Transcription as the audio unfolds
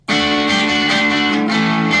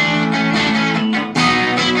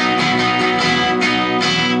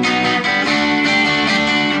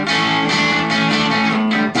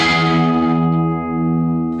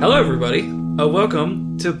everybody.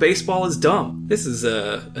 Welcome to Baseball is Dumb. This is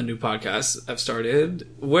a new podcast I've started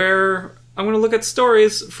where I'm going to look at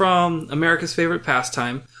stories from America's favorite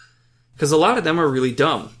pastime, because a lot of them are really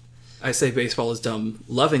dumb. I say baseball is dumb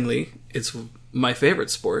lovingly. It's my favorite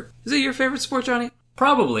sport. Is it your favorite sport, Johnny?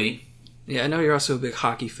 Probably. Yeah, I know you're also a big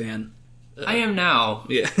hockey fan. I am now.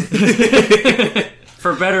 Yeah.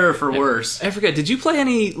 For better or for worse. I forget, did you play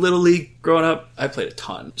any Little League growing up? I played a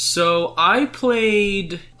ton. So I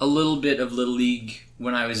played a little bit of Little League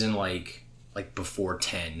when I was in like before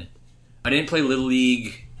 10. I didn't play Little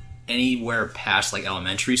League anywhere past like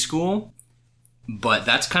elementary school, but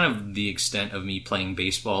that's kind of the extent of me playing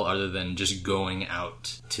baseball, other than just going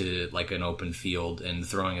out to like an open field and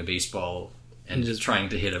throwing a baseball and just trying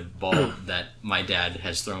to hit a ball that my dad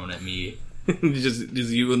has thrown at me. just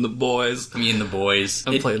you and the boys. Me and the boys.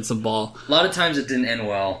 I'm playing some ball. A lot of times it didn't end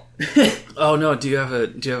well. Oh no! Do you have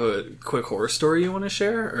a quick horror story you want to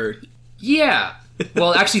share? Or yeah.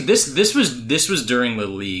 Well, actually, this was during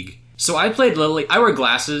Little League. So I played Little League. I wear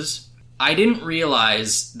glasses. I didn't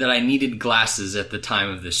realize that I needed glasses at the time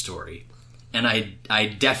of this story, and I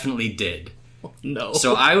definitely did. No.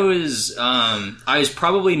 So I was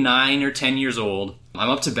probably 9 or 10 years old. I'm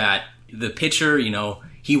up to bat. The pitcher,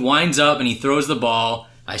 he winds up and he throws the ball.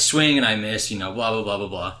 I swing and I miss, blah, blah, blah, blah,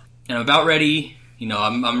 blah. And I'm about ready,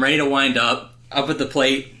 I'm ready to wind up at the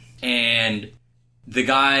plate, and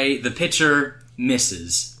the pitcher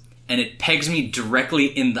misses, and it pegs me directly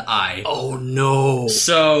in the eye. Oh no.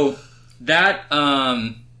 So that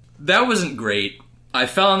wasn't great. I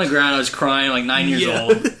fell on the ground, I was crying, like 9 years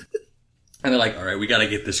old. And they're like, all right, we gotta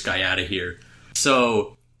get this guy out of here.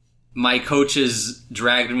 So my coaches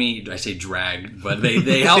dragged me. I say dragged, but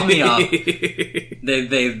they helped me up.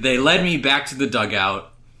 They led me back to the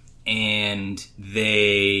dugout, and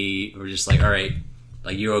they were just like, all right,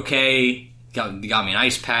 like, you okay? Got me an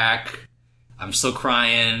ice pack. I'm still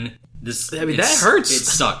crying. That hurts. It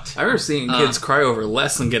sucked. I remember seeing kids cry over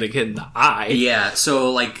less than getting hit in the eye. Yeah,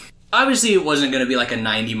 so obviously it wasn't going to be like a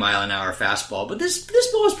 90-mile-an-hour fastball, but this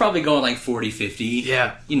ball was probably going like 40, 50.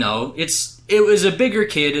 Yeah. It was a bigger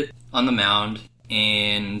kid on the mound,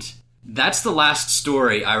 and that's the last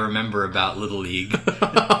story I remember about Little League.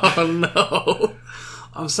 Oh, no.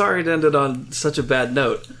 I'm sorry it ended on such a bad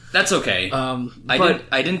note. That's okay.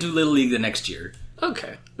 I didn't do Little League the next year.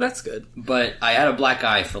 Okay, that's good. But I had a black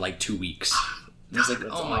eye for like 2 weeks. It was like,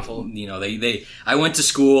 that's oh awful. I went to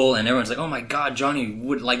school and everyone's like, oh my God, Johnny,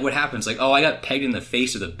 what happened? It's like, oh, I got pegged in the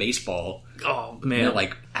face with a baseball. Oh, man. And they're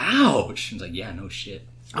like, ouch. I was like, yeah, no shit.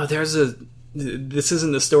 Oh, this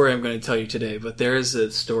isn't the story I'm going to tell you today, but there is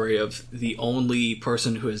a story of the only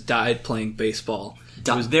person who has died playing baseball.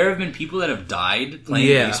 There have been people that have died playing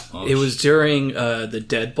baseball? It was during the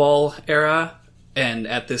dead ball era, and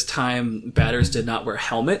at this time, batters did not wear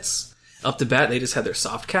helmets. Up to bat, they just had their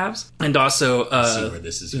soft caps. And also, see where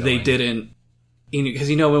this is going. They didn't, because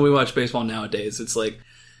when we watch baseball nowadays, it's like,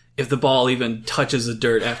 if the ball even touches the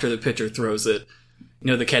dirt after the pitcher throws it,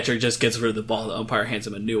 the catcher just gets rid of the ball, the umpire hands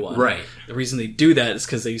him a new one. Right. The reason they do that is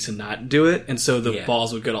because they used to not do it, and so the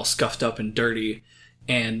balls would get all scuffed up and dirty,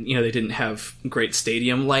 and, they didn't have great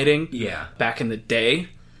stadium lighting back in the day.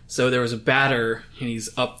 So there was a batter, and he's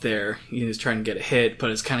up there, he's trying to get a hit,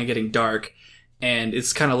 but it's kind of getting dark, and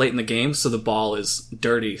it's kind of late in the game, so the ball is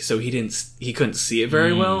dirty, so he couldn't see it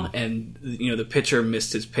very well, and, the pitcher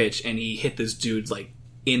missed his pitch, and he hit this dude,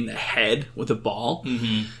 in the head with a ball.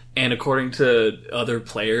 Mm-hmm. And according to other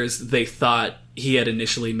players, they thought he had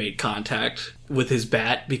initially made contact with his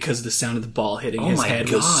bat because the sound of the ball hitting his head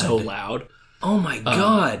was so loud. Oh my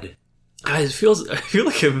God. I feel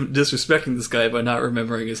like I'm disrespecting this guy by not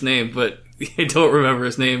remembering his name, but I don't remember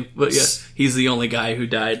his name. But yes, he's the only guy who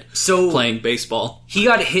died playing baseball. He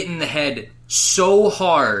got hit in the head so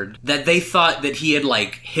hard that they thought that he had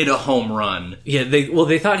hit a home run. Yeah,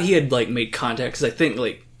 they thought he had made contact, because I think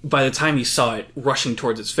by the time he saw it rushing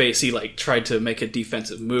towards his face, he tried to make a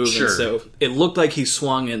defensive move, sure. And so it looked like he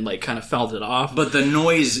swung and kind of felt it off. But the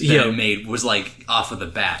noise that it made was off of the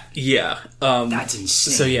bat. Yeah, that's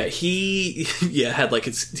insane. So yeah, he had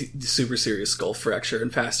a super serious skull fracture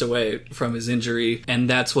and passed away from his injury, and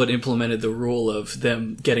that's what implemented the rule of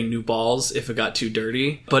them getting new balls if it got too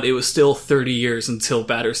dirty. But it was still 30 years until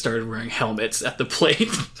batters started wearing helmets at the plate.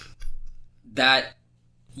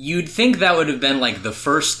 You'd think that would have been the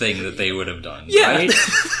first thing that they would have done, yeah. Right?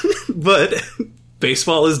 But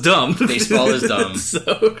baseball is dumb. Baseball is dumb.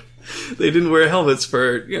 So they didn't wear helmets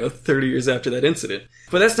for 30 years after that incident.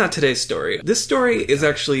 But that's not today's story. This story is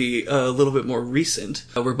actually a little bit more recent.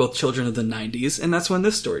 We're both children of the 90s, and that's when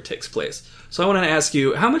this story takes place. So I want to ask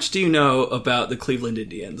you, how much do you know about the Cleveland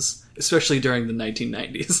Indians, especially during the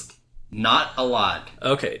 1990s? Not a lot.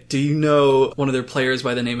 Okay. Do you know one of their players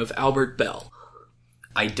by the name of Albert Bell?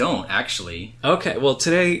 I don't, actually. Okay, well,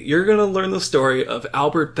 today you're going to learn the story of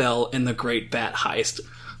Albert Bell and the Great Bat Heist.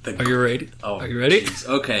 Are you ready? Oh, are you ready? Geez.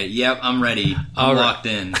 Okay, yep, I'm ready. I'm locked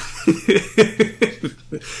in.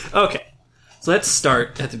 Okay, so let's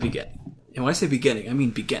start at the beginning. And when I say beginning, I mean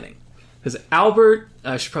beginning. Because Albert,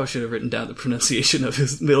 I probably should have written down the pronunciation of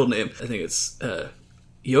his middle name. I think it's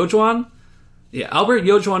Yojuan? Yeah, Albert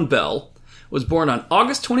Yojuan Bell was born on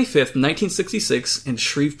August 25th, 1966 in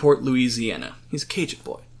Shreveport, Louisiana. He's a Cajun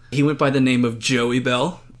boy. He went by the name of Joey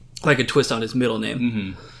Bell, like a twist on his middle name.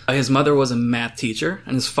 Mm-hmm. His mother was a math teacher,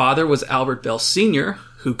 and his father was Albert Bell Sr.,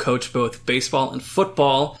 who coached both baseball and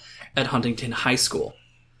football at Huntington High School.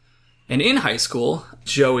 And in high school,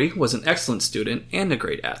 Joey was an excellent student and a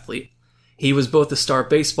great athlete. He was both a star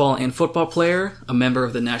baseball and football player, a member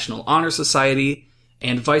of the National Honor Society,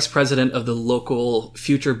 and vice president of the local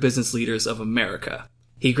Future Business Leaders of America.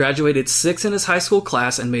 He graduated 6th in his high school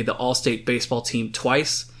class and made the all-state baseball team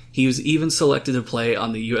twice. He was even selected to play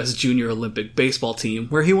on the U.S. Junior Olympic baseball team,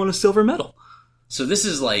 where he won a silver medal. So this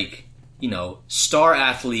is like, star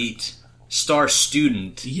athlete, star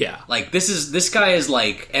student. Yeah. Like, this guy is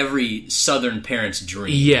like every Southern parent's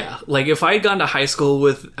dream. Yeah. Like, if I had gone to high school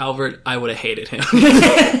with Albert, I would have hated him.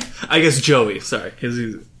 I guess Joey, sorry,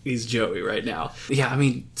 because he's Joey right now. Yeah, I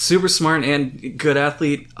mean, super smart and good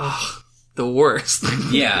athlete. Oh, the worst.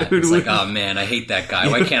 Yeah, it's like, oh man, I hate that guy.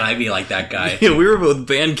 Why can't I be like that guy? Yeah, we were both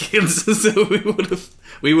band kids, so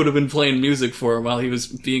we would have been playing music for him while he was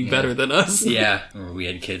being better than us. Yeah, or we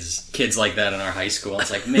had kids like that in our high school.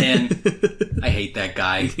 It's like, man, I hate that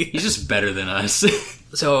guy. He's just better than us.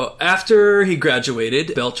 So after he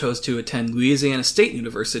graduated, Bell chose to attend Louisiana State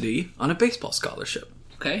University on a baseball scholarship.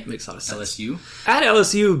 Okay. Makes a lot of sense. LSU. At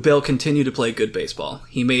LSU, Bell continued to play good baseball.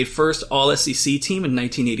 He made first All-SEC team in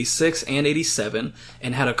 1986 and 87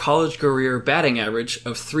 and had a college career batting average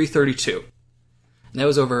of .332. And that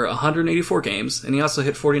was over 184 games, and he also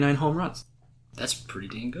hit 49 home runs. That's pretty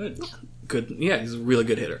dang good. Good. Yeah, he's a really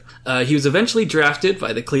good hitter. He was eventually drafted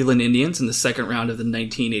by the Cleveland Indians in the second round of the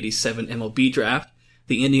 1987 MLB draft.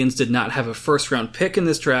 The Indians did not have a first-round pick in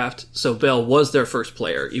this draft, so Bell was their first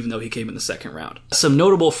player, even though he came in the second round. Some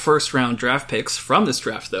notable first-round draft picks from this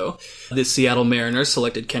draft, though. The Seattle Mariners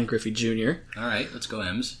selected Ken Griffey Jr. All right, let's go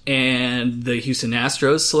M's. And the Houston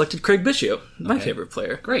Astros selected Craig Biggio, my favorite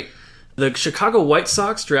player. Great. The Chicago White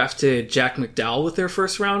Sox drafted Jack McDowell with their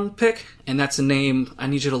first-round pick, and that's a name I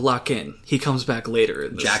need you to lock in. He comes back later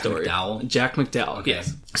in the story. McDowell? Jack McDowell, okay.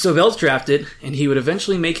 Yes. So Bell's drafted, and he would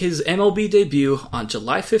eventually make his MLB debut on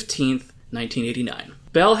July 15th, 1989.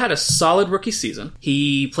 Bell had a solid rookie season.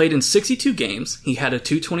 He played in 62 games. He had a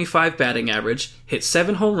 .225 batting average, hit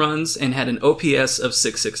 7 home runs, and had an OPS of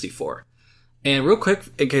 .664. And real quick,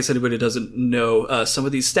 in case anybody doesn't know some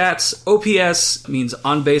of these stats, OPS means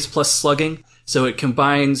on base plus slugging. So it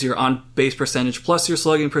combines your on base percentage plus your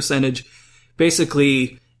slugging percentage.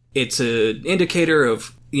 Basically, it's an indicator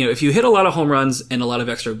of, if you hit a lot of home runs and a lot of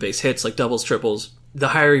extra base hits, like doubles, triples, the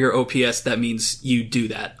higher your OPS, that means you do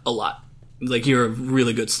that a lot. Like, you're a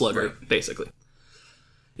really good slugger, right, basically.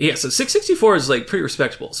 Yeah, so .664 is, pretty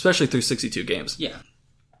respectable, especially through 62 games. Yeah.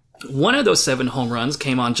 One of those 7 home runs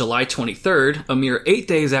came on July 23rd, a mere 8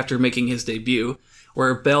 days after making his debut,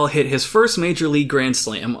 where Bell hit his first Major League Grand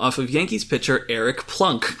Slam off of Yankees pitcher Eric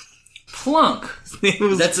Plunk. Plunk?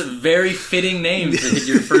 That's a very fitting name to hit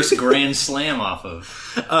your first Grand Slam off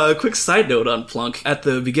of. A quick side note on Plunk. At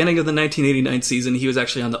the beginning of the 1989 season, he was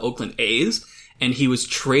actually on the Oakland A's, and he was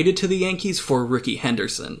traded to the Yankees for Rickey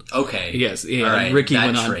Henderson. Okay. Yes. Yeah, all right, Rickey that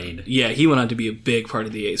went on. Trade. Yeah, he went on to be a big part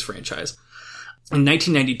of the A's franchise. In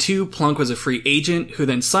 1992, Plunk was a free agent who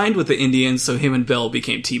then signed with the Indians, so him and Bell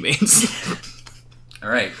became teammates. All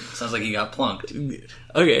right. Sounds like he got plunked.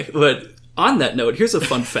 Okay, but on that note, here's a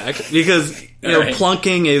fun fact, because, right,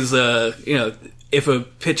 plunking is, if a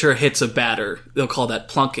pitcher hits a batter, they'll call that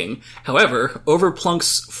plunking. However, over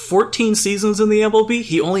Plunk's 14 seasons in the MLB,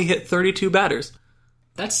 he only hit 32 batters.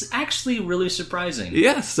 That's actually really surprising.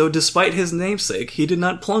 Yeah, so despite his namesake, he did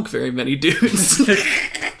not plunk very many dudes.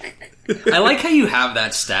 I like how you have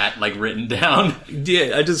that stat, written down.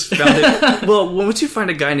 Yeah, I just found it. Well, once you find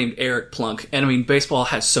a guy named Eric Plunk, and baseball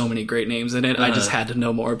has so many great names in it, I just had to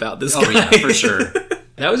know more about this guy. Oh, yeah, for sure.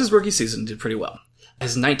 That was his rookie season, did pretty well.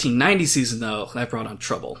 His 1990 season, though, that brought on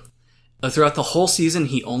trouble. Throughout the whole season,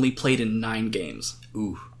 he only played in 9 games.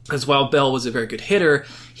 Ooh. Because while Bell was a very good hitter,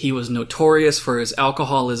 he was notorious for his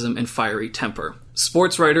alcoholism and fiery temper.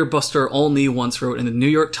 Sports writer Buster Olney once wrote in the New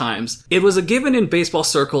York Times, "It was a given in baseball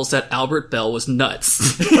circles that Albert Bell was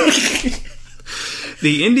nuts."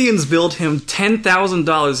 The Indians billed him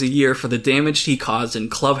 $10,000 a year for the damage he caused in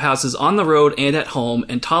clubhouses on the road and at home,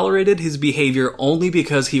 and tolerated his behavior only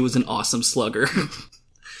because he was an awesome slugger.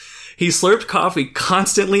 He slurped coffee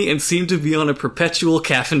constantly and seemed to be on a perpetual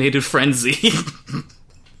caffeinated frenzy.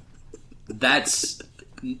 That's...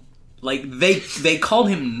 Like, they called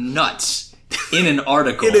him nuts in an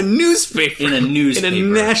article. In a newspaper. In a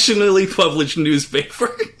nationally published newspaper.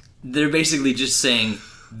 They're basically just saying,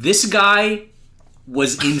 this guy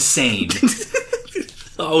was insane.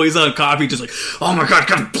 Always on coffee, just like, oh my god,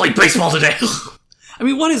 gotta play baseball today. I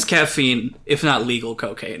mean, what is caffeine if not legal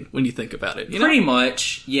cocaine when you think about it? You know? Pretty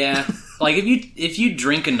much, yeah. Like, if you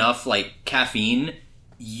drink enough, like, caffeine,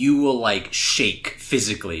 you will, like, shake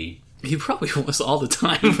physically. He probably was all the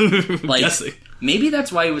time. Like, guessing. Maybe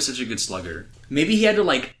that's why he was such a good slugger. Maybe he had to,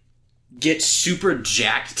 like, get super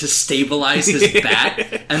jacked to stabilize his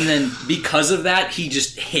bat, and then because of that, he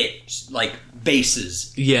just hit, like,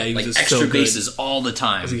 bases. Yeah, he was like, just extra so good. bases all the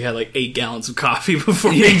time. He had, like, 8 gallons of coffee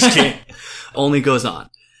before each game. Only goes on.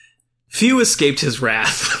 Few escaped his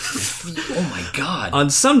wrath. Oh my god. On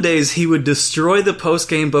some days, he would destroy the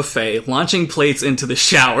post-game buffet, launching plates into the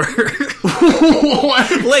shower.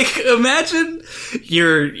 Like, imagine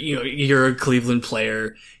you're a Cleveland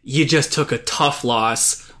player, you just took a tough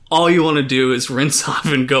loss, all you want to do is rinse off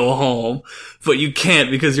and go home, but you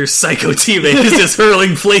can't because your psycho teammate is just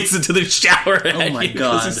hurling plates into the shower at oh my you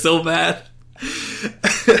god. because he's so bad.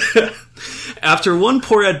 After one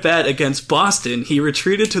poor at-bat against Boston, he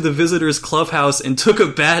retreated to the visitors' clubhouse and took a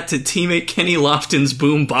bat to teammate Kenny Lofton's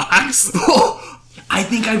boombox. I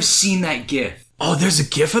think I've seen that GIF. Oh, there's a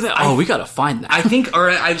GIF of that? Oh, we gotta find that. I think, or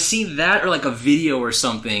I've seen that, or like a video or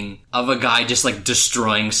something of a guy just like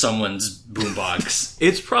destroying someone's boombox.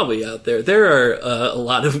 It's probably out there. There are a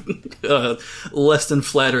lot of less than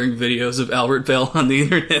flattering videos of Albert Bell on the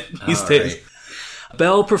internet these days. Right.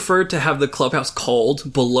 Bell preferred to have the clubhouse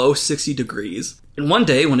cold, below 60 degrees. And one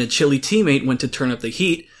day, when a chilly teammate went to turn up the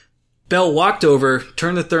heat, Bell walked over,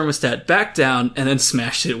 turned the thermostat back down, and then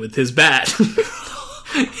smashed it with his bat.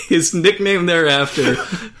 His nickname thereafter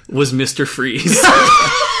was Mr. Freeze.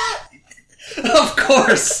 Of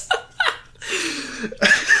course!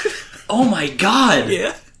 Oh my god!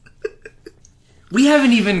 Yeah. We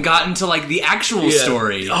haven't even gotten to, like, the actual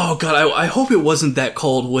story. Oh, God, I hope it wasn't that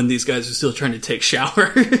cold when these guys were still trying to take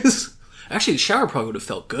showers. Actually, the shower probably would have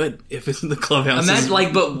felt good if it's in the clubhouse. Imagine,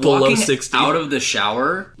 like, but below walking 60. out of the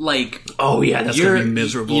shower, like... Oh, yeah, that's going to be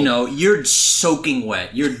miserable. You know, you're soaking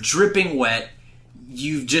wet. You're dripping wet.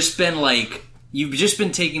 You've just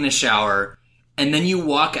been taking a shower, and then you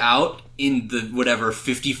walk out in the, whatever,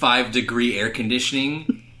 55-degree air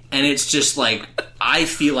conditioning... And it's just like, I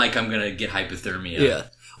feel like I'm going to get hypothermia. Yeah.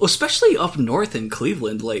 Well, especially up north in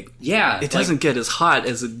Cleveland, like, yeah, it doesn't get as hot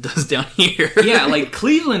as it does down here. Yeah, like,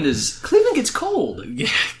 Cleveland gets cold. Yeah.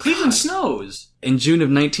 Cleveland snows. In June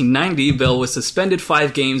of 1990, Bell was suspended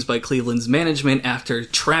 5 games by Cleveland's management after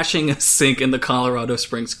trashing a sink in the Colorado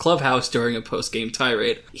Springs clubhouse during a post-game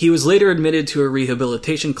tirade. He was later admitted to a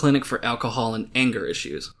rehabilitation clinic for alcohol and anger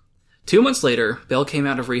issues. 2 months later, Bell came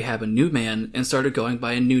out of rehab a new man and started going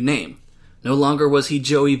by a new name. No longer was he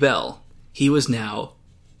Joey Bell. He was now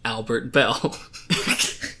Albert Bell.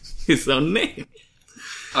 His own name.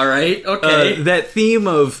 Alright, okay. That theme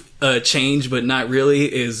of change but not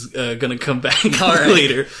really is gonna come back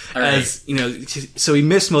later. As, you know, so he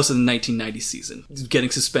missed most of the 1990 season. Getting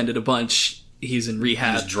suspended a bunch. He's in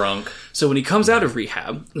rehab. He's drunk. So when he comes out of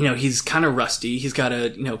rehab, you know, he's kind of rusty. He's got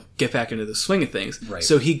to, you know, get back into the swing of things. Right.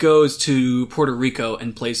 So he goes to Puerto Rico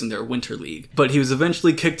and plays in their winter league. But he was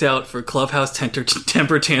eventually kicked out for clubhouse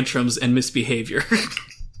temper tantrums and misbehavior.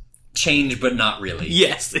 Change, but not really.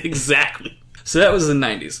 Yes, exactly. So that was the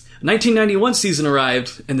 90s. 1991 season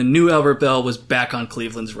arrived, and the new Albert Bell was back on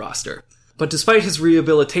Cleveland's roster. But despite his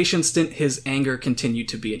rehabilitation stint, his anger continued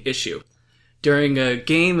to be an issue. During a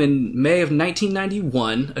game in May of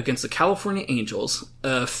 1991 against the California Angels,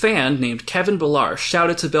 a fan named Kevin Billar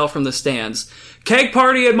shouted to Bell from the stands, "Keg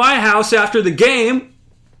party at my house after the game!"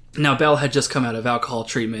 Now, Bell had just come out of alcohol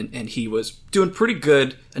treatment, and he was doing pretty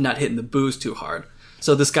good and not hitting the booze too hard.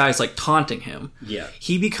 So this guy's, like, taunting him. Yeah.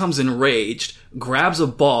 He becomes enraged, grabs a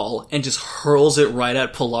ball, and just hurls it right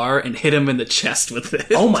at Pilar and hit him in the chest with it.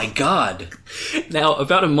 Oh my god. Now,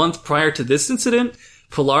 about a month prior to this incident,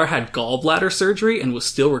 Pilar had gallbladder surgery and was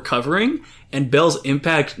still recovering, and Bell's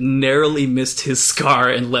impact narrowly missed his scar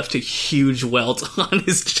and left a huge welt on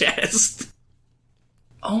his chest.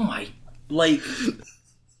 Oh my... Like...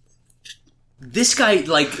 This guy,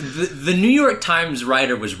 like, the New York Times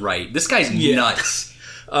writer was right. This guy's nuts.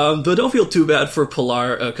 But don't feel too bad for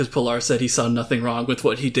Pilar, because Pilar said he saw nothing wrong with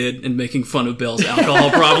what he did in making fun of Bell's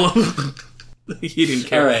alcohol problem. He didn't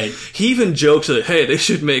care. All right. He even joked that, hey, they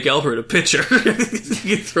should make Albert a pitcher.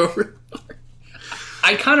 You throw her.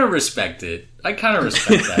 I kind of respect it. I kind of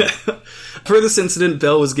respect that. For this incident,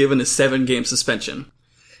 Bell was given a 7-game suspension.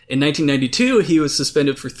 In 1992, he was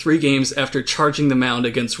suspended for 3 games after charging the mound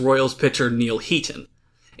against Royals pitcher Neil Heaton.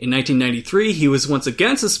 In 1993, he was once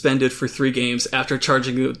again suspended for 3 games after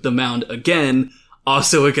charging the mound again,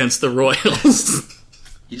 also against the Royals.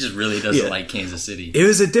 He just really doesn't like Kansas City. It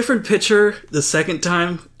was a different pitcher the second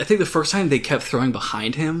time. I think the first time they kept throwing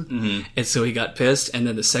behind him, and so he got pissed, and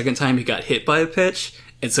then the second time he got hit by a pitch,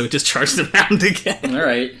 and so he just charged the mound again. All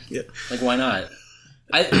right. Yeah. Like, why not?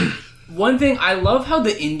 One thing, I love how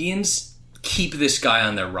the Indians keep this guy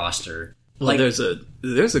on their roster. Well, Like,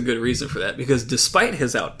 there's a good reason for that, because despite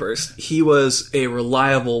his outburst, he was a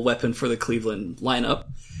reliable weapon for the Cleveland lineup.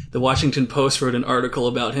 The Washington Post wrote an article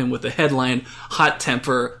about him with the headline, Hot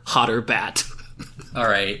Temper, Hotter Bat. all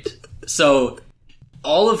right. So,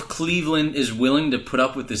 all of Cleveland is willing to put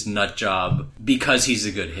up with this nut job because he's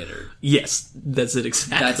a good hitter. Yes, that's it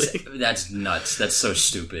exactly. That's nuts. That's so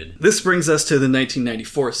stupid. This brings us to the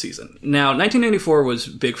 1994 season. Now, 1994 was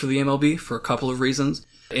big for the MLB for a couple of reasons.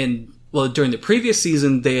 Well, during the previous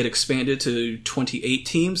season, they had expanded to 28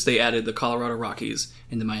 teams. They added the Colorado Rockies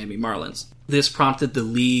and the Miami Marlins. This prompted the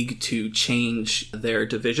league to change their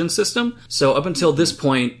division system. So up until this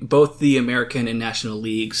point, both the American and National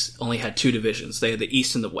Leagues only had 2 divisions. They had the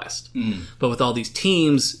East and the West. But with all these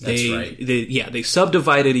teams, they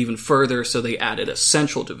subdivided even further, so they added a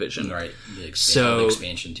Central Division. Right. The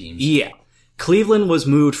expansion teams. Yeah. Cleveland was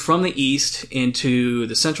moved from the East into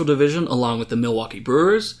the Central Division, along with the Milwaukee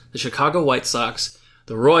Brewers, the Chicago White Sox,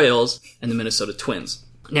 the Royals, and the Minnesota Twins.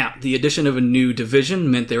 Now, the addition of a new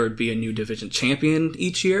division meant there would be a new division champion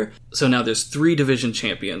each year. So now there's 3 division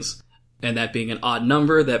champions, and that being an odd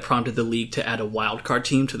number, that prompted the league to add a wild card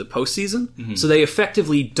team to the postseason. So they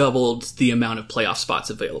effectively doubled the amount of playoff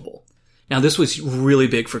spots available. Now, this was really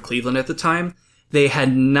big for Cleveland at the time. They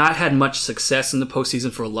had not had much success in the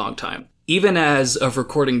postseason for a long time. Even as of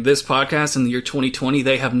recording this podcast in the year 2020,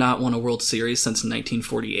 they have not won a World Series since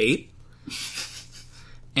 1948.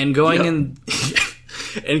 And going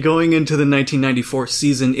into the 1994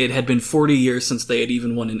 season, it had been 40 years since they had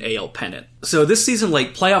even won an AL pennant. So this season,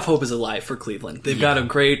 playoff hope is alive for Cleveland. They've got a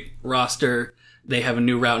great roster. They have a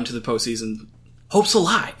new route into the postseason. Hope's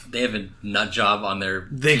alive. They have a nut job on their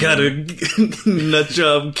They got a nut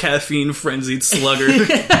job, caffeine-frenzied slugger.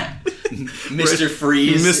 Mr.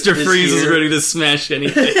 Freeze. Mr. Freeze is ready to smash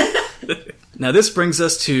anything. Now, this brings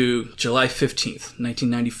us to July 15th,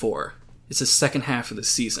 1994. It's the second half of the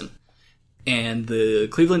season. And the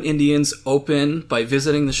Cleveland Indians open by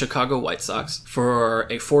visiting the Chicago White Sox for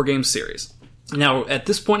a 4-game series. Now, at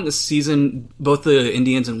this point in the season, both the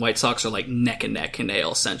Indians and White Sox are neck and neck in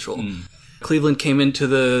AL Central. Cleveland came into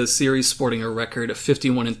the series sporting a record of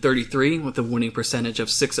 51-33 with a winning percentage of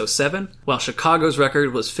 .607, while Chicago's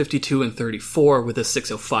record was 52-34 with a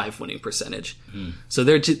 .605 winning percentage. So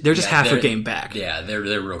they're just half a game back. Yeah, they're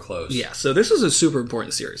real close. Yeah, so this was a super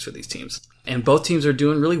important series for these teams. And both teams are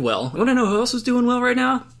doing really well. You want to know who else is doing well right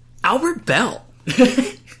now? Albert Bell.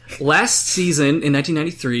 Last season, in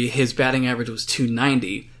 1993, his batting average was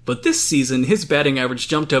 .290. But this season, his batting average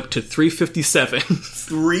jumped up to .357.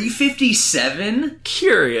 .357?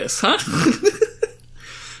 Curious, huh?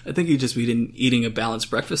 I think he'd just be eating a balanced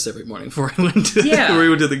breakfast every morning before he went to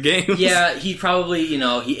the games. Yeah, he probably,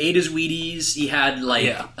 he ate his Wheaties. He had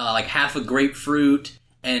half a grapefruit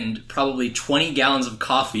and probably 20 gallons of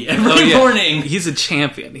coffee every morning. He's a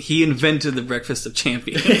champion. He invented the breakfast of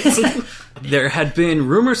champions. There had been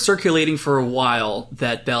rumors circulating for a while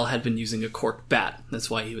that Bell had been using a corked bat. That's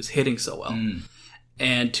why he was hitting so well.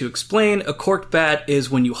 And to explain, a corked bat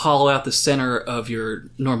is when you hollow out the center of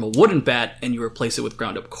your normal wooden bat and you replace it with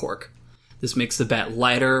ground-up cork. This makes the bat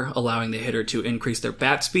lighter, allowing the hitter to increase their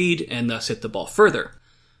bat speed and thus hit the ball further.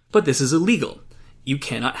 But this is illegal. You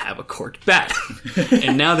cannot have a corked bat.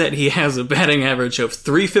 And now that he has a batting average of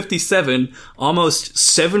 .357, almost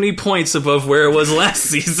 70 points above where it was last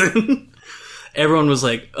season, everyone was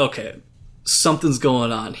like, okay, something's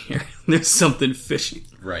going on here. There's something fishy.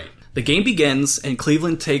 Right. The game begins, and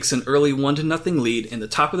Cleveland takes an early 1-0 lead in the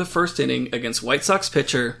top of the first inning against White Sox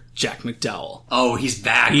pitcher Jack McDowell. Oh, he's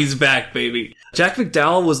back. He's back, baby. Jack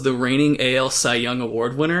McDowell was the reigning AL Cy Young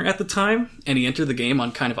Award winner at the time, and he entered the game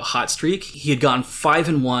on kind of a hot streak. He had gone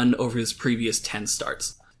 5-1 over his previous 10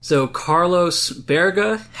 starts. So Carlos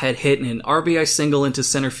Berga had hit an RBI single into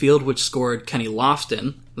center field, which scored Kenny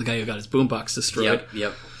Lofton, the guy who got his boombox destroyed.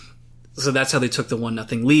 Yep. So that's how they took the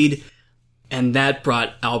 1-0 lead, and that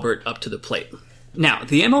brought Albert up to the plate. Now,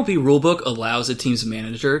 the MLB rulebook allows a team's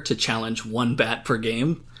manager to challenge one bat per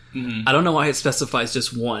game. Mm-hmm. I don't know why it specifies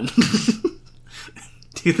just one.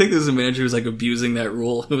 Do you think there's a manager who's like abusing that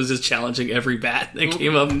rule? Who was just challenging every bat that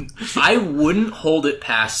came up? I wouldn't hold it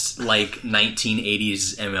past like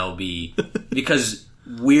 1980s MLB because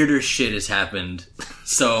weirder shit has happened.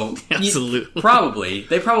 So absolutely,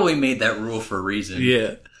 they probably made that rule for a reason.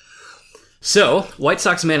 Yeah. So, White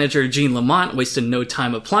Sox manager Gene Lamont wasted no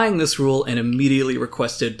time applying this rule and immediately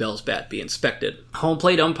requested Bell's bat be inspected. Home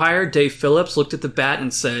plate umpire Dave Phillips looked at the bat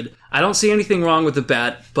and said, "I don't see anything wrong with the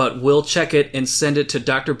bat, but we'll check it and send it to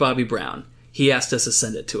Dr. Bobby Brown. He asked us to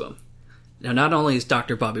send it to him." Now, not only is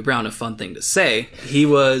Dr. Bobby Brown a fun thing to say, he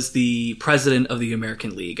was the president of the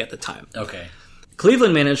American League at the time. Okay.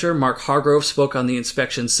 Cleveland manager Mark Hargrove spoke on the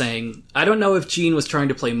inspection saying, "I don't know if Gene was trying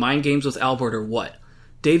to play mind games with Albert or what.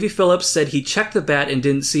 Davey Phillips said he checked the bat and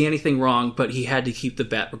didn't see anything wrong, but he had to keep the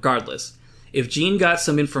bat regardless. If Gene got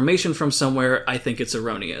some information from somewhere, I think it's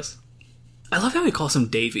erroneous." I love how he calls him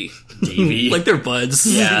Davey. Davey. Like they're buds.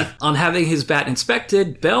 Yeah. On having his bat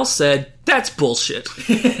inspected, Bell said, "That's bullshit."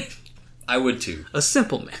 I would too. A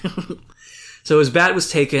simple man. So his bat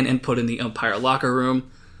was taken and put in the umpire locker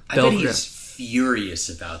room. I bet he's furious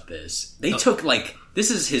about this. They took, like,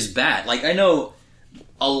 this is his bat. Like, I know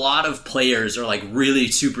a lot of players are like really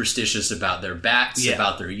superstitious about their bats,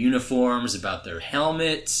 about their uniforms, about their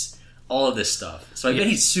helmets, all of this stuff. So I bet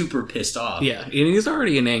he's super pissed off. Yeah, and he's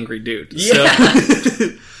already an angry dude.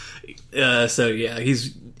 Yeah. So yeah,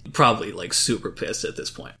 he's probably like super pissed at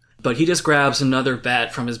this point. But he just grabs another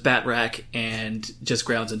bat from his bat rack and just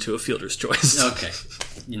grounds into a fielder's choice. Okay.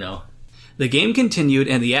 You know. The game continued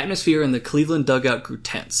and the atmosphere in the Cleveland dugout grew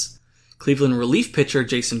tense. Cleveland relief pitcher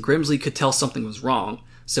Jason Grimsley could tell something was wrong.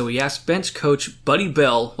 So he asked bench coach Buddy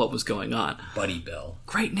Bell what was going on. Buddy Bell.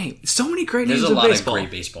 Great name. So many great names in baseball. There's a baseball. lot of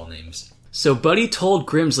great baseball names. So Buddy told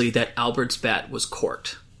Grimsley that Albert's bat was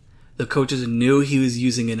corked. The coaches knew he was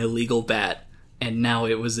using an illegal bat, and now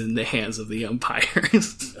it was in the hands of the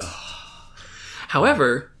umpires.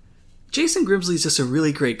 However, Jason Grimsley's just a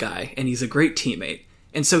really great guy, and he's a great teammate.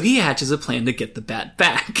 And so he hatches a plan to get the bat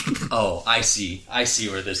back. Oh, I see. I see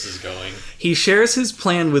where this is going. He shares his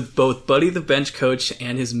plan with both Buddy the bench coach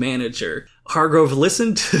and his manager. Hargrove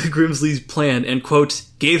listened to Grimsley's plan and, quote,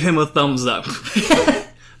 gave him a thumbs up.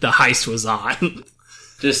 The heist was on.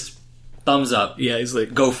 Just thumbs up. Yeah, he's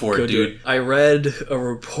like, go for it, dude. I read a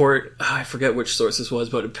report, I forget which source this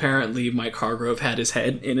was, but apparently Mike Hargrove had his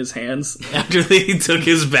head in his hands after he took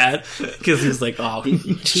his bat, because he was like, oh,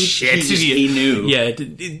 shit. He knew. Yeah,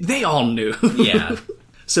 they all knew. Yeah.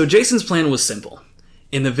 So Jason's plan was simple.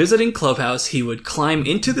 In the visiting clubhouse, he would climb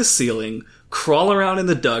into the ceiling, crawl around in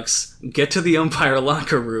the ducts, get to the umpire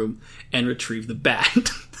locker room, and retrieve the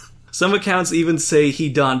bat. Some accounts even say he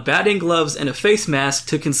donned batting gloves and a face mask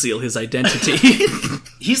to conceal his identity.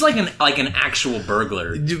 He's like an actual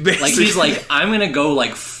burglar. Basically. Like he's like, I'm gonna go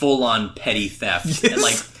like full on petty theft. Yes. And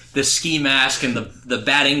like the ski mask and the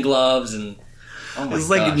batting gloves and oh my gosh. It's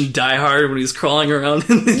like in Die Hard when he's crawling around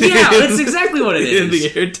in the that's exactly what it is. In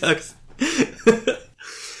the air ducts.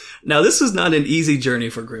 Now, this was not an easy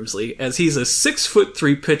journey for Grimsley, as he's a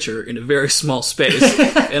 6'3" pitcher in a very small space.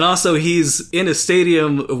 And also, he's in a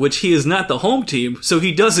stadium which he is not the home team, so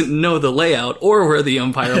he doesn't know the layout or where the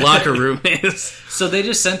umpire locker room is. So they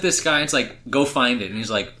just sent this guy, it's like, go find it. And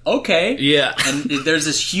he's like, okay. Yeah. And there's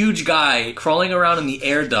this huge guy crawling around in the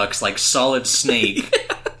air ducts like Solid Snake,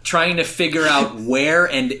 trying to figure out where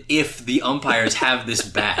and if the umpires have this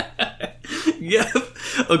bat. Yeah.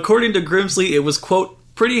 According to Grimsley, it was, quote,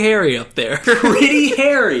 pretty hairy up there. Pretty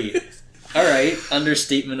hairy. All right.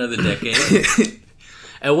 Understatement of the decade.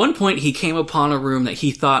 At one point, he came upon a room that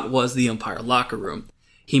he thought was the umpire locker room.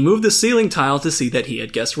 He moved the ceiling tile to see that he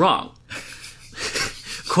had guessed wrong.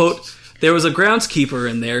 Quote, there was a groundskeeper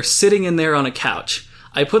in there, sitting in there on a couch.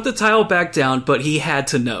 I put the tile back down, but he had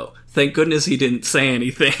to know. Thank goodness he didn't say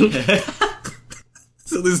anything.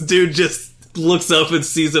 So this dude just looks up and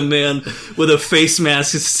sees a man with a face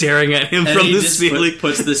mask staring at him from the ceiling.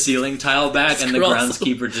 Puts the ceiling tile back, and the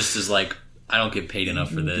groundskeeper just is like, I don't get paid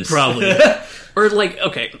enough for this. Probably. Or like,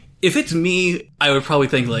 okay, if it's me, I would probably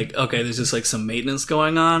think like, okay, there's just like some maintenance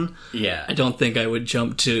going on. Yeah. I don't think I would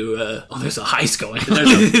jump to, there's a heist going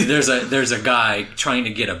on. There's a guy trying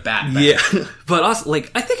to get a bat back. Yeah. But also,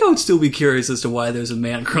 like, I think I would still be curious as to why there's a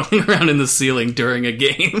man crawling around in the ceiling during a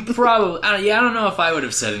game. Probably. I don't know if I would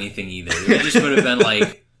have said anything either. It just would have been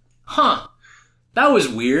like, huh. That was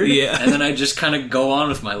weird. Yeah. And then I just kind of go on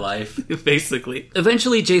with my life. Basically.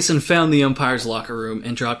 Eventually, Jason found the umpire's locker room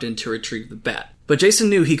and dropped in to retrieve the bat. But Jason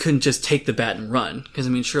knew he couldn't just take the bat and run, because, I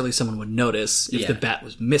mean, surely someone would notice if the bat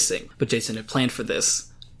was missing. But Jason had planned for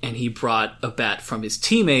this, and he brought a bat from his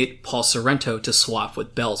teammate, Paul Sorrento, to swap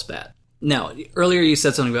with Bell's bat. Now, earlier you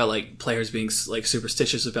said something about, like, players being, like,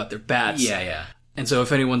 superstitious about their bats. Yeah. And so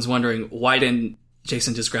if anyone's wondering, why didn't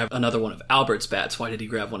Jason just grab another one of Albert's bats? Why did he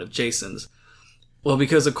grab one of Jason's? Well,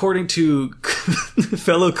 because according to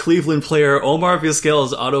fellow Cleveland player Omar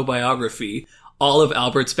Vizquel's autobiography, all of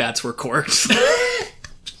Albert's bats were corked.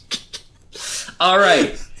 All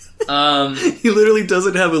right. He literally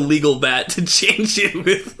doesn't have a legal bat to change it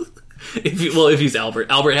with. If he's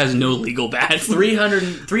Albert. Albert has no legal bat.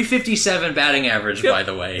 357 batting average, by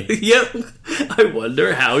the way. Yep. I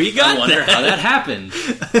wonder how he got that. How that happened.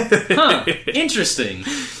 Huh. Interesting.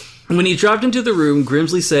 When he dropped into the room,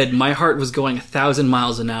 Grimsley said, "My heart was going 1,000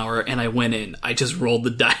 miles an hour, and I went in. I just rolled the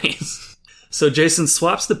dice." So Jason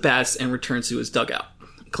swaps the bats and returns to his dugout.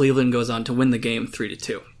 Cleveland goes on to win the game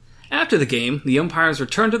 3-2. After the game, the umpires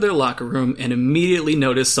returned to their locker room and immediately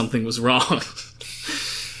noticed something was wrong.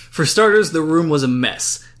 For starters, the room was a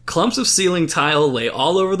mess. Clumps of ceiling tile lay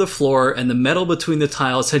all over the floor, and the metal between the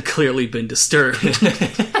tiles had clearly been disturbed.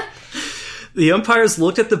 The umpires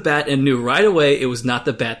looked at the bat and knew right away it was not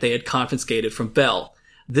the bat they had confiscated from Bell.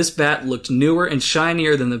 This bat looked newer and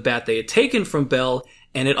shinier than the bat they had taken from Bell,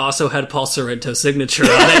 and it also had Paul Sorrento's signature on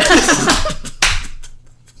it.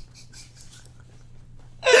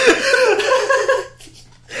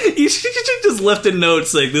 You should have just left a note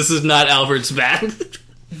saying, "This is not Albert's bat."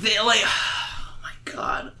 They oh my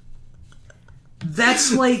god.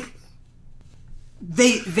 That's like,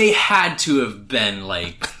 they had to have been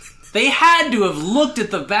like, they had to have looked at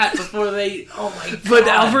the bat before they, oh my god. But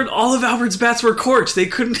all of Albert's bats were corked. They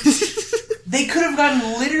couldn't. They could have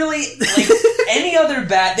gotten literally, like, any other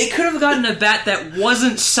bat. They could have gotten a bat that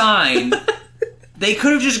wasn't signed. They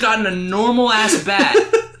could have just gotten a normal-ass bat,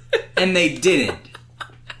 and they didn't.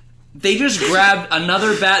 They just grabbed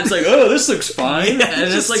another bat. It's like, oh, this looks fine. Yeah,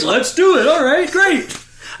 and it's like, let's do it. All right, great.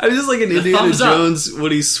 I was just like in Indiana Jones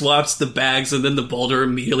when he swaps the bags and then the boulder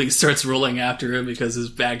immediately starts rolling after him because his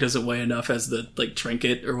bag doesn't weigh enough as the, like,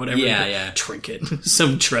 trinket or whatever. Yeah. Trinket.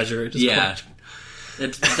 Some treasure. Just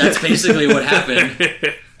that's basically what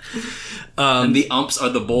happened. And the umps are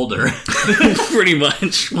the boulder. Pretty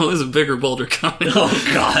much. Well, there's a bigger boulder coming.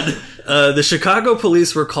 Oh, God. The Chicago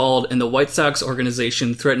police were called, and the White Sox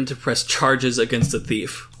organization threatened to press charges against the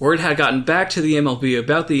thief. Word had gotten back to the MLB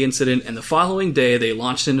about the incident, and the following day they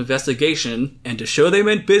launched an investigation, and to show they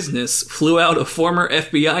meant business, flew out a former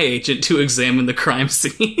FBI agent to examine the crime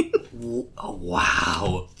scene. Oh,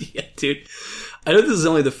 wow. Yeah, dude. I know this is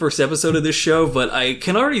only the first episode of this show, but I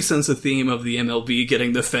can already sense the theme of the MLB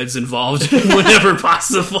getting the feds involved whenever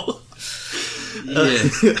possible.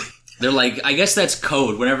 Yeah. They're like, I guess that's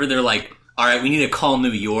code. Whenever they're like, all right, we need to call New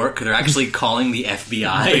York, they're actually calling the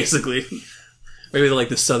FBI. Basically. Maybe they're like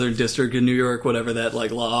the Southern District in New York, whatever that, like,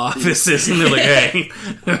 law office is, and they're like, hey,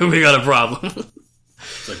 we got a problem.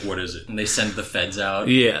 It's like, what is it? And they send the feds out.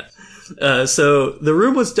 Yeah. So the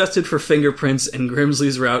room was dusted for fingerprints, and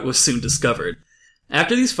Grimsley's route was soon discovered.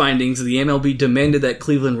 After these findings, the MLB demanded that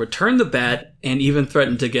Cleveland return the bat, and even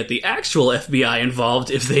threatened to get the actual FBI involved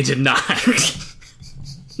if they did not.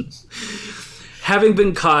 Having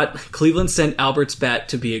been caught, Cleveland sent Albert's bat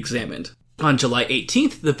to be examined. On July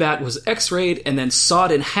 18th, the bat was x-rayed and then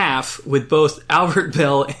sawed in half with both Albert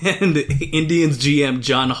Bell and Indians GM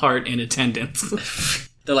John Hart in attendance.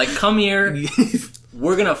 They're like, come here,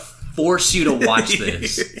 we're gonna force you to watch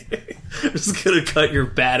this. I'm just gonna cut your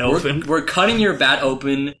bat open. We're cutting your bat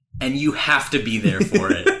open, and you have to be there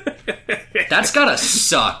for it. That's gotta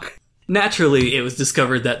suck. Naturally, it was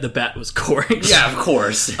discovered that the bat was corked. Yeah, of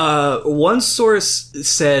course. One source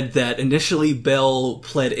said that initially Bell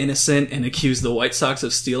pled innocent and accused the White Sox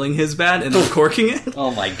of stealing his bat and corking it.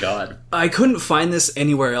 Oh my god. I couldn't find this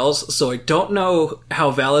anywhere else, so I don't know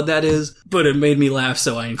how valid that is, but it made me laugh,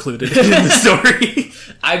 so I included it in the story.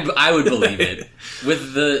 I would believe it.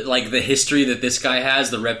 With the history that this guy has,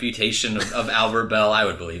 the reputation of Albert Bell, I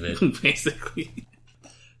would believe it. Basically.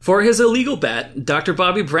 For his illegal bat, Dr.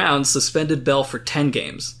 Bobby Brown suspended Bell for 10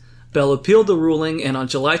 games. Bell appealed the ruling, and on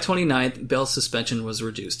July 29th, Bell's suspension was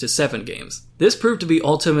reduced to 7 games. This proved to be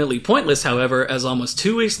ultimately pointless, however, as almost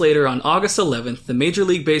 2 weeks later, on August 11th, the Major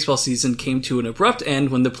League Baseball season came to an abrupt end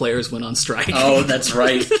when the players went on strike. Oh, that's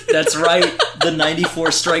right. That's right. The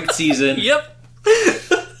 94 strike season. Yep.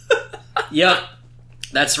 Yep.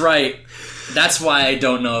 That's right. That's why I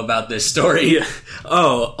don't know about this story. Yeah.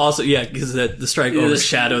 Oh, also, yeah, because the strike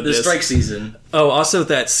overshadowed the strike season. Oh, also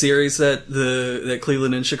that series that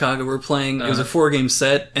Cleveland and Chicago were playing, it was a 4-game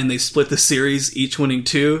set, and they split the series, each winning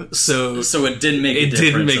 2, so it didn't make a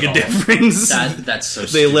difference. That's so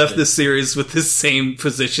stupid. They left the series with the same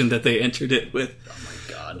position that they entered it with.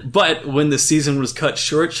 But when the season was cut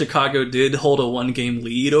short, Chicago did hold a 1-game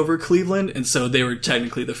lead over Cleveland, and so they were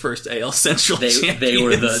technically the first AL Central champions. They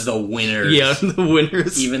were the winners. Yeah, the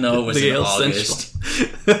winners. Even though it was in August.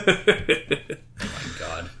 Oh my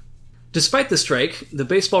god. Despite the strike, the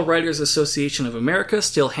Baseball Writers Association of America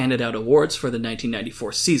still handed out awards for the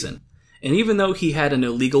 1994 season. And even though he had an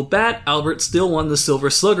illegal bat, Albert still won the Silver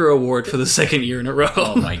Slugger Award for the second year in a row.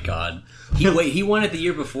 Oh my god. He won it the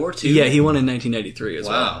year before, too? Yeah, he won in 1993 as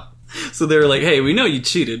well. So they were like, hey, we know you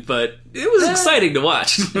cheated, but it was exciting to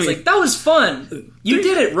watch. It's like, that was fun. You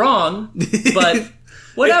did it wrong, but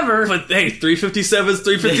whatever. But hey, 357 is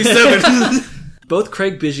 357. Both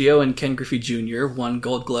Craig Biggio and Ken Griffey Jr. won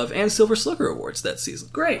Gold Glove and Silver Slugger awards that season.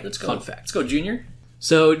 Great, let's go. Fun fact. Let's go, Junior.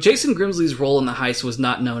 So, Jason Grimsley's role in the heist was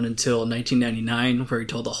not known until 1999, where he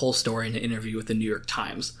told the whole story in an interview with the New York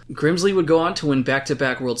Times. Grimsley would go on to win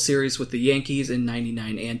back-to-back World Series with the Yankees in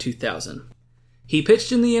 99 and 2000. He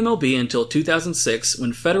pitched in the MLB until 2006,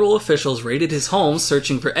 when federal officials raided his home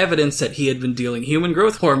searching for evidence that he had been dealing human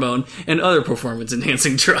growth hormone and other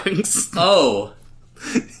performance-enhancing drugs. Oh.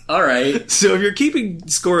 All right. So if you're keeping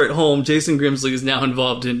score at home, Jason Grimsley is now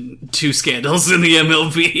involved in 2 scandals in the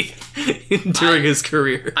MLB during his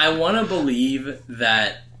career. I want to believe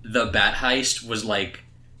that the bat heist was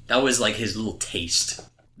that was his little taste.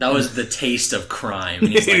 That was the taste of crime.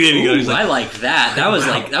 And he's like, I like that. That was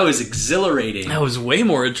that was exhilarating. That was way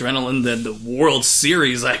more adrenaline than the World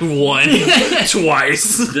Series I won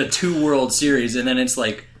twice. The 2 World Series, and then it's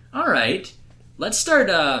like, all right, let's start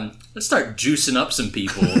juicing up some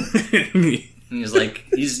people. And he's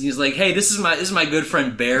like, hey, this is my good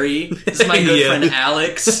friend Barry. This is my good friend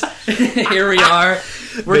Alex. Here we are.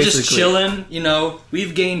 We're just chilling.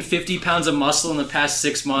 We've gained 50 pounds of muscle in the past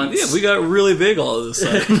 6 months. Yeah, we got really big all of a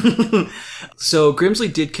sudden. So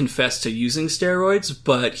Grimsley did confess to using steroids,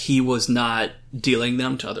 but he was not dealing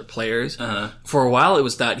them to other players. For a while, it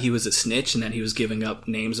was that he was a snitch and that he was giving up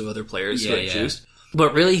names of other players who had juiced.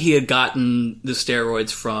 But really, he had gotten the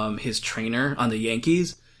steroids from his trainer on the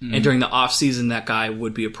Yankees. And during the offseason, that guy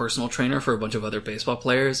would be a personal trainer for a bunch of other baseball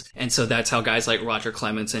players. And so that's how guys like Roger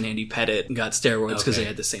Clemens and Andy Pettitte got steroids, because they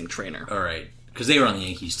had the same trainer. All right. Because they were on the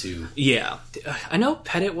Yankees, too. Yeah. I know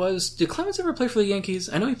Pettitte was... Did Clemens ever play for the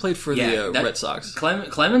Yankees? I know he played for the Red Sox.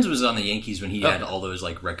 Clemens was on the Yankees when he had all those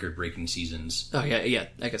record-breaking seasons. Oh, yeah.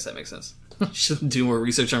 I guess that makes sense. Should do more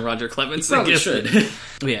research on Roger Clemens. You probably should.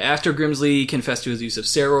 Yeah, after Grimsley confessed to his use of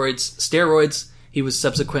steroids, he was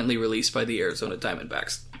subsequently released by the Arizona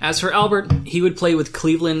Diamondbacks. As for Albert, he would play with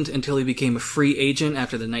Cleveland until he became a free agent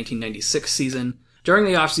after the 1996 season. During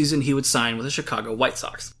the offseason, he would sign with the Chicago White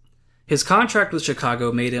Sox. His contract with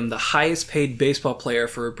Chicago made him the highest paid baseball player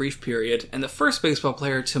for a brief period, and the first baseball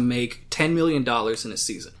player to make $10 million in a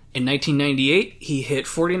season. In 1998, he hit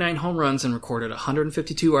 49 home runs and recorded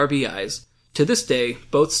 152 RBIs. To this day,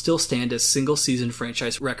 both still stand as single-season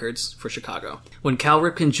franchise records for Chicago. When Cal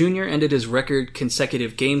Ripken Jr. ended his record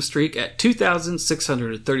consecutive game streak at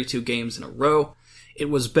 2,632 games in a row, it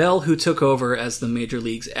was Bell who took over as the Major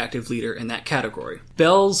League's active leader in that category.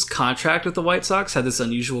 Bell's contract with the White Sox had this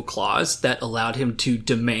unusual clause that allowed him to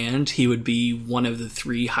demand he would be one of the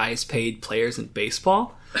 3 highest-paid players in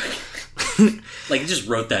baseball. He just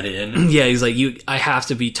wrote that in. Yeah, he's like, I have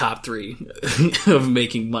to be top 3 of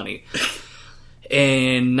making money.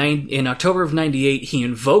 And in October of 98, he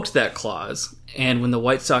invoked that clause, and when the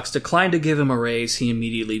White Sox declined to give him a raise, he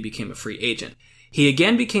immediately became a free agent. He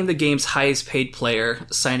again became the game's highest paid player,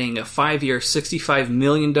 signing a 5-year, $65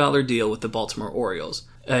 million deal with the Baltimore Orioles.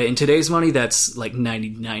 In today's money, that's like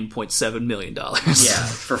 $99.7 million. Yeah,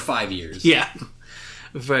 for 5 years. Yeah.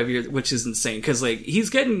 5 years, which is insane, because he's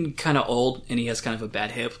getting kind of old, and he has kind of a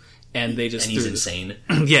bad hip. And they just he's insane.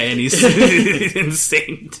 Yeah, and he's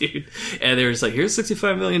insane, dude. And they're just like, here's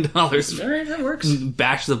 $65 million. All right, that works.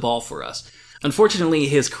 Bash the ball for us. Unfortunately,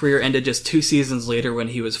 his career ended just 2 seasons later when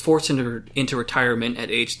he was forced into retirement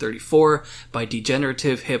at age 34 by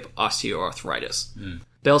degenerative hip osteoarthritis.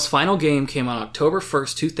 Bell's final game came on October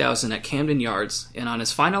 1st, 2000 at Camden Yards, and on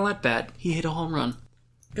his final at-bat, he hit a home run.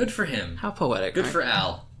 Good for him. How poetic. Good for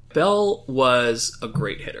Al. Bell was a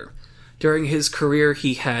great hitter. During his career,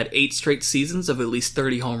 he had 8 straight seasons of at least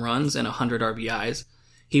 30 home runs and 100 RBIs.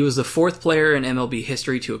 He was the 4th player in MLB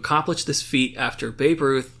history to accomplish this feat after Babe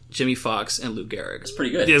Ruth, Jimmy Fox, and Lou Gehrig. That's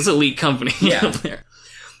pretty good. It's elite company. Yeah. There.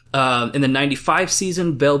 In the 95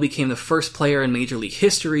 season, Bell became the first player in Major League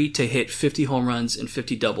history to hit 50 home runs and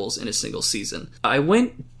 50 doubles in a single season. I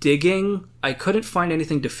went digging. I couldn't find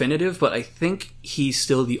anything definitive, but I think he's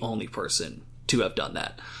still the only person to have done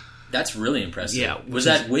that. That's really impressive. Yeah. Was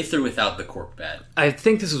that with or without the cork bat? I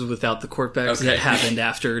think this was without the cork bat, because that happened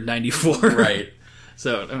after 94. Right.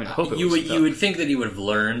 So, I mean, I hope you would think that he would have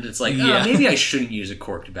learned. It's like, maybe I shouldn't use a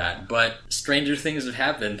corked bat, but stranger things have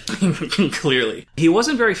happened. Clearly. He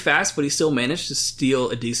wasn't very fast, but he still managed to steal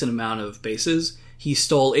a decent amount of bases. He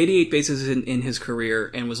stole 88 bases in his career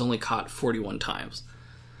and was only caught 41 times.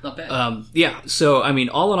 Not bad. So, I mean,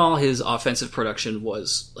 all in all, his offensive production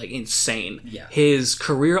was, like, insane. Yeah. His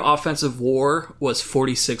career offensive WAR was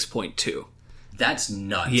 46.2. That's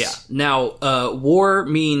nuts. Yeah. Now, WAR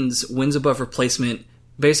means wins above replacement.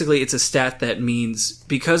 Basically, it's a stat that means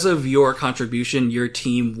because of your contribution, your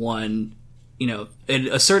team won,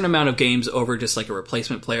 a certain amount of games over just like a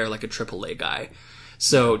replacement player, like a AAA guy.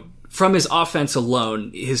 So from his offense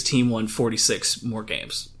alone, his team won 46 more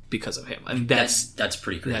games because of him. I mean, that's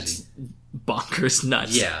pretty crazy. That's bonkers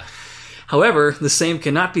nuts. Yeah. However, the same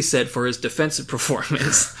cannot be said for his defensive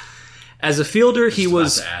performance. As a fielder, he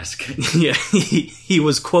was about to ask. he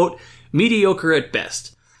was, quote, mediocre at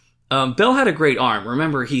best. Bell had a great arm.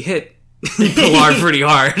 Remember, he hit Pilar pretty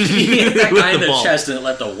hard. He hit that guy in the chest and it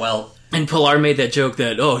left a welt. And Pilar made that joke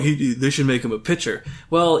that, they should make him a pitcher.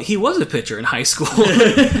 Well, he was a pitcher in high school.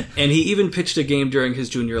 And he even pitched a game during his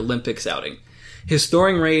Junior Olympics outing. His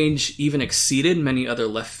throwing range even exceeded many other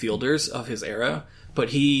left fielders of his era. But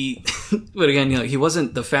again, he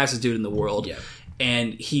wasn't the fastest dude in the world. Yeah.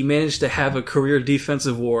 And he managed to have a career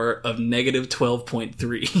defensive WAR of negative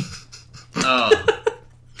 12.3. Oh.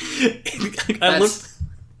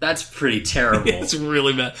 That's pretty terrible. It's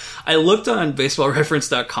really bad. I looked on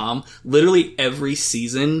baseballreference.com. Literally every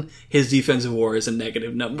season, his defensive WAR is a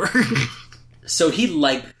negative number. So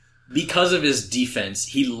because of his defense,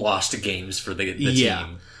 he lost games for the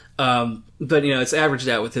team. But, it's averaged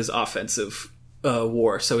out with his offensive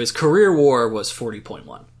WAR. So his career WAR was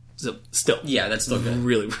 40.1. So still. Yeah, that's still good.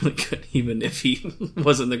 Really, really good, even if he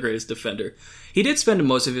wasn't the greatest defender. He did spend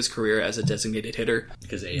most of his career as a designated hitter.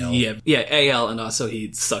 Because AL. Yeah, AL, and also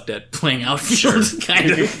he sucked at playing outfield,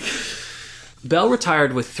 kind of. Bell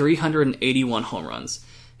retired with 381 home runs.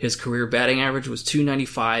 His career batting average was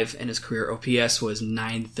 .295, and his career OPS was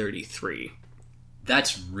 .933.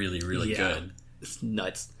 That's really, really good. It's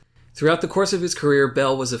nuts. Throughout the course of his career,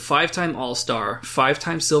 Bell was a 5-time All-Star,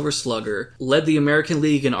 5-time Silver Slugger, led the American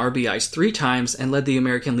League in RBIs 3 times, and led the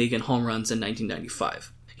American League in home runs in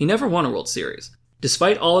 1995. He never won a World Series.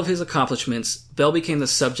 Despite all of his accomplishments, Bell became the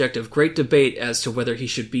subject of great debate as to whether he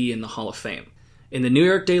should be in the Hall of Fame. In the New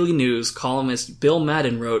York Daily News, columnist Bill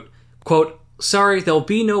Madden wrote, quote, "Sorry, there'll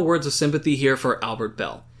be no words of sympathy here for Albert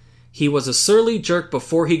Bell. He was a surly jerk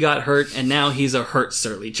before he got hurt, and now he's a hurt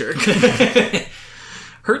surly jerk."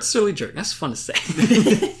 Hurt surly jerk. That's fun to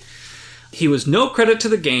say. He was no credit to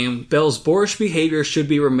the game. Bell's boorish behavior should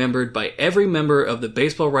be remembered by every member of the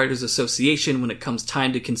Baseball Writers Association when it comes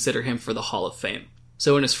time to consider him for the Hall of Fame.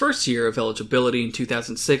 So in his first year of eligibility in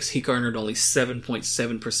 2006, he garnered only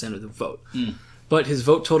 7.7% of the vote. But his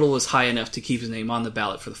vote total was high enough to keep his name on the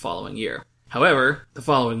ballot for the following year. However, the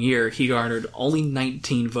following year, he garnered only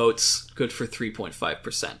 19 votes, good for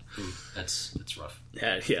 3.5%. That's rough.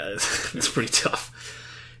 Yeah, it's pretty tough.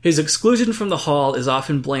 His exclusion from the Hall is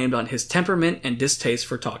often blamed on his temperament and distaste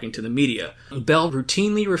for talking to the media. Bell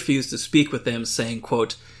routinely refused to speak with them, saying,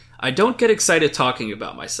 quote, "I don't get excited talking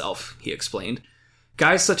about myself," he explained.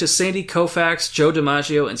 "Guys such as Sandy Koufax, Joe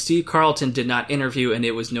DiMaggio, and Steve Carlton did not interview, and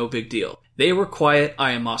it was no big deal. They were quiet,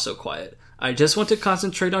 I am also quiet. I just want to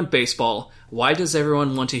concentrate on baseball. Why does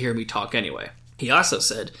everyone want to hear me talk anyway?" He also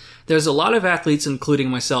said, "There's a lot of athletes, including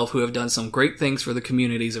myself, who have done some great things for the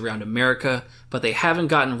communities around America, but they haven't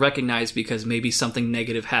gotten recognized because maybe something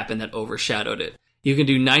negative happened that overshadowed it. You can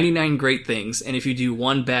do 99 great things, and if you do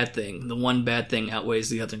one bad thing, the one bad thing outweighs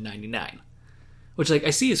the other 99. Which, I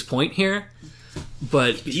see his point here,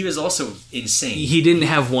 but he was also insane. He didn't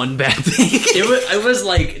have one bad thing. It was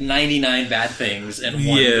like 99 bad things and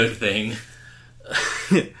one good thing.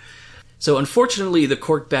 So unfortunately, the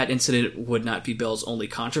cork bat incident would not be Bell's only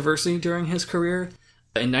controversy during his career.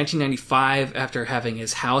 In 1995, after having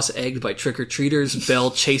his house egged by trick-or-treaters,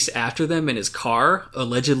 Bell chased after them in his car,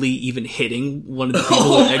 allegedly even hitting one of the people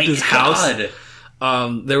who egged his house.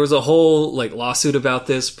 There was a whole lawsuit about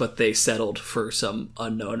this, but they settled for some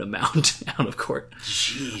unknown amount out of court.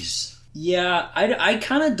 Jeez. Yeah, I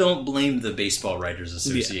kind of don't blame the Baseball Writers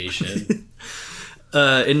Association.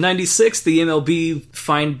 In 96, the MLB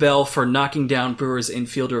fined Bell for knocking down Brewers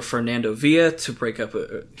infielder Fernando Vina to break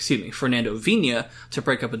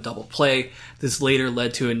up a double play. This later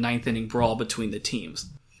led to a ninth-inning brawl between the teams.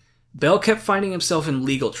 Bell kept finding himself in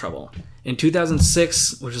legal trouble. In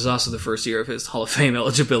 2006, which was also the first year of his Hall of Fame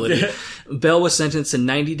eligibility, Bell was sentenced to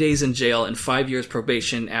 90 days in jail and 5 years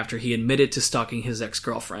probation after he admitted to stalking his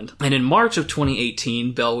ex-girlfriend. And in March of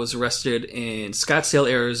 2018, Bell was arrested in Scottsdale,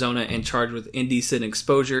 Arizona, and charged with indecent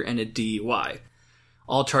exposure and a DUI.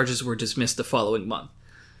 All charges were dismissed the following month.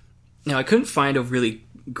 Now, I couldn't find a really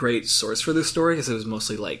great source for this story because it was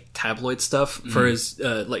mostly like tabloid stuff for his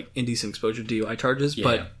like indecent exposure DUI charges,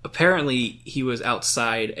 but apparently he was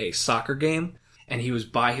outside a soccer game and he was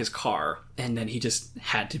by his car and then he just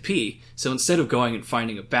had to pee. So instead of going and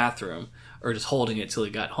finding a bathroom or just holding it till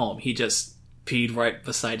he got home, he just peed right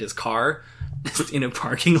beside his car in a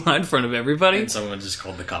parking lot in front of everybody. And someone just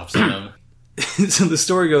called the cops on him. So the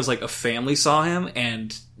story goes like a family saw him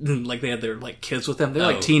and like they had their like kids with them. They're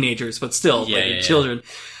like teenagers, but still children.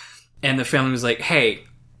 And the family was like, "Hey,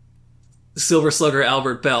 Silver Slugger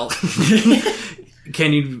Albert Bell,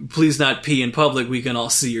 can you please not pee in public? We can all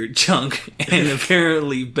see your junk." And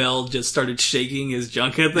apparently Bell just started shaking his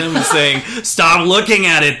junk at them and saying, "Stop looking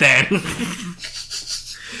at it then."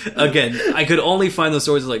 Again, I could only find those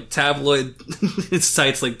stories like tabloid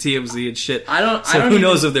sites like TMZ and shit. Who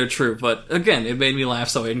knows if they're true? But again, it made me laugh,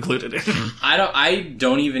 so I included it. I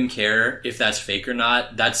don't even care if that's fake or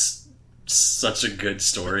not. That's such a good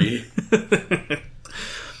story.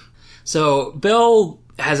 So Bell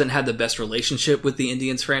hasn't had the best relationship with the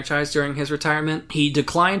Indians franchise during his retirement. He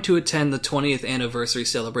declined to attend the 20th anniversary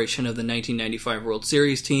celebration of the 1995 World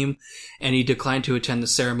Series team, and he declined to attend the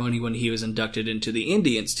ceremony when he was inducted into the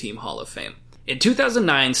Indians Team Hall of Fame. In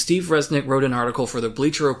 2009, Steve Resnick wrote an article for the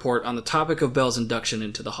Bleacher Report on the topic of Bell's induction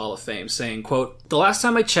into the Hall of Fame, saying, quote, "The last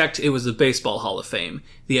time I checked, it was the Baseball Hall of Fame.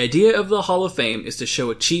 The idea of the Hall of Fame is to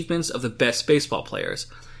show achievements of the best baseball players.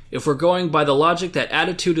 If we're going by the logic that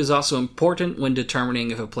attitude is also important when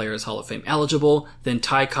determining if a player is Hall of Fame eligible, then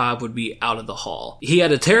Ty Cobb would be out of the Hall. He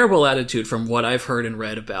had a terrible attitude from what I've heard and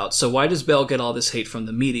read about, so why does Bell get all this hate from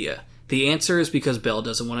the media? The answer is because Bell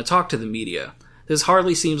doesn't want to talk to the media. This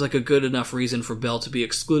hardly seems like a good enough reason for Bell to be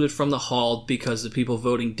excluded from the Hall because the people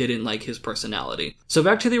voting didn't like his personality." So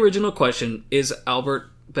back to the original question, is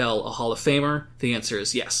Albert Bell a Hall of Famer? The answer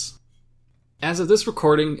is yes. As of this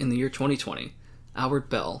recording in the year 2020, Albert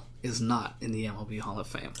Bell is not in the MLB Hall of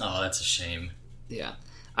Fame. Oh, that's a shame. Yeah.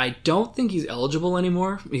 I don't think he's eligible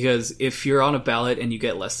anymore, because if you're on a ballot and you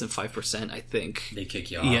get less than 5%, I think... they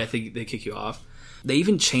kick you off. Yeah, I think they kick you off. They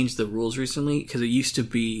even changed the rules recently, because it used to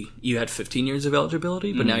be you had 15 years of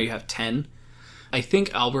eligibility, but now you have 10. I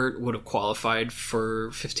think Albert would have qualified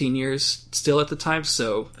for 15 years still at the time,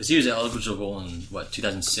 so... because he was eligible in,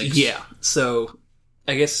 2006? Yeah, so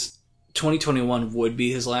I guess 2021 would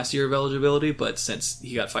be his last year of eligibility, but since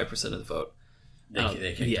he got 5% of the vote...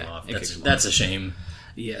 They kicked him off. That's a shame.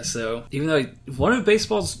 Yeah, so even though one of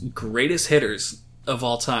baseball's greatest hitters of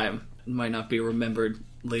all time might not be remembered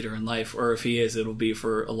later in life, or if he is, it'll be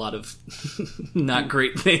for a lot of not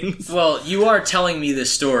great things. Well, you are telling me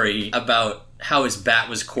this story about how his bat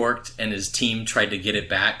was corked and his team tried to get it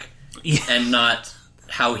back, and not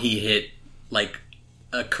how he hit, like,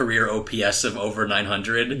 a career OPS of over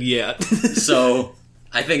 900. Yeah. So,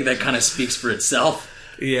 I think that kind of speaks for itself.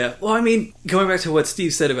 Yeah. Well, I mean, going back to what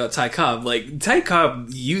Steve said about Ty Cobb, like, Ty Cobb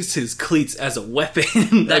used his cleats as a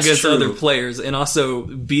weapon against other players, and also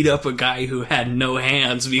beat up a guy who had no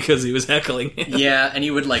hands because he was heckling him. Yeah, and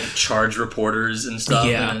he would, like, charge reporters and stuff.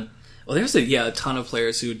 Yeah. Well, there's a ton of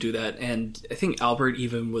players who would do that, and I think Albert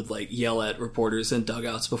even would, like, yell at reporters in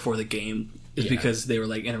dugouts before the game, because they were,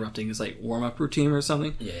 like, interrupting his, like, warm-up routine or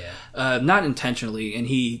something. Yeah. Not intentionally, and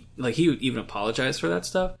he would even apologize for that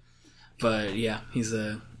stuff. But yeah, he's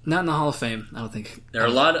not in the Hall of Fame, I don't think. There are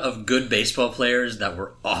a lot of good baseball players that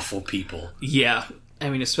were awful people. Yeah.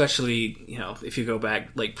 I mean, especially, if you go back,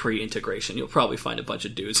 like, pre-integration, you'll probably find a bunch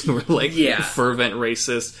of dudes who were, like, fervent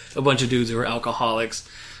racists, a bunch of dudes who were alcoholics.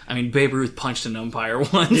 I mean, Babe Ruth punched an umpire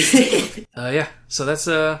once. So that's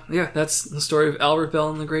the story of Albert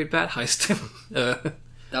Bell and the Great Bat Heist.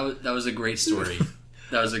 That was a great story.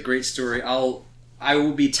 That was a great story. I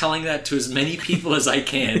will be telling that to as many people as I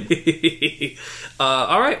can.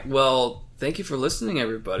 All right. Well, thank you for listening,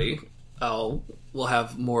 everybody. We'll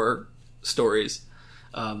have more stories.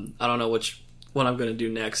 I don't know which one I'm going to do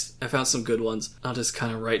next. I found some good ones. I'll just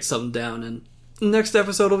kind of write something down, and the next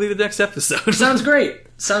episode will be the next episode. Sounds great.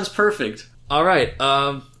 Sounds perfect. All right.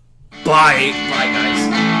 Bye. Bye,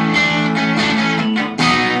 guys.